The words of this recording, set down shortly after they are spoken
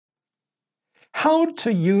How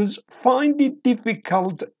to use find it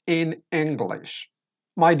difficult in English.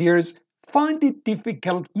 My dears, find it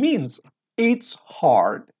difficult means it's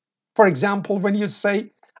hard. For example, when you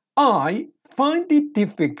say, I find it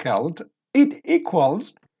difficult, it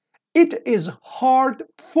equals, it is hard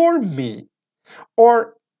for me.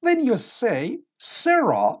 Or when you say,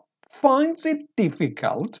 Sarah finds it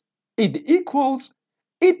difficult, it equals,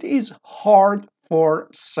 it is hard for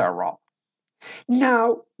Sarah.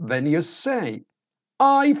 Now, when you say,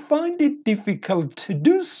 I find it difficult to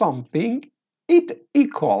do something, it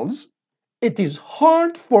equals, it is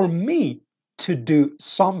hard for me to do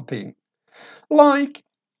something. Like,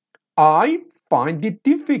 I find it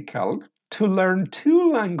difficult to learn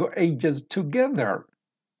two languages together.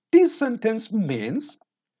 This sentence means,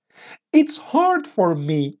 it's hard for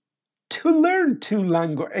me to learn two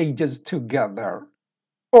languages together.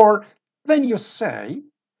 Or when you say,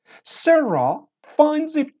 Sarah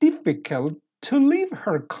finds it difficult to leave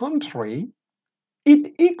her country,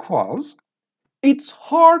 it equals, it's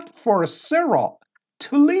hard for Sarah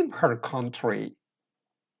to leave her country.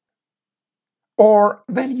 Or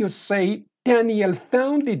when you say, Daniel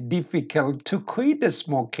found it difficult to quit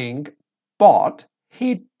smoking, but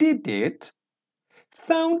he did it,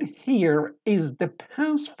 found here is the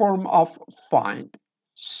past form of find.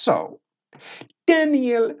 So,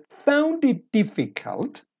 Daniel found it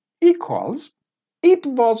difficult equals, it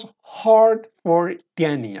was hard for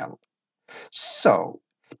Daniel. So,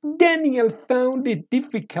 Daniel found it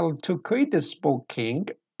difficult to quit smoking,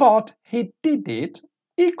 but he did it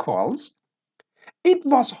equals, it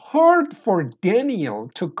was hard for Daniel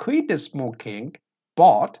to quit smoking,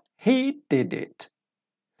 but he did it.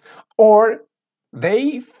 Or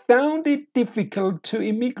they found it difficult to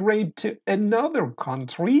immigrate to another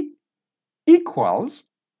country equals,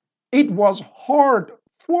 it was hard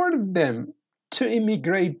for them to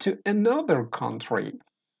immigrate to another country.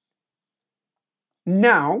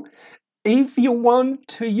 Now, if you want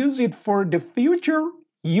to use it for the future,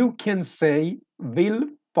 you can say will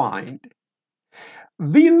find.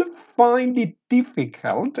 Will find it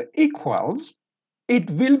difficult equals it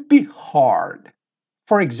will be hard.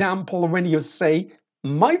 For example, when you say,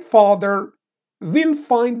 my father will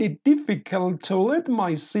find it difficult to let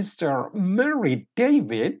my sister marry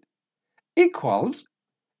David equals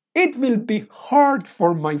it will be hard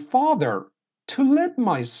for my father to let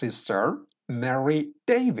my sister marry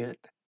David.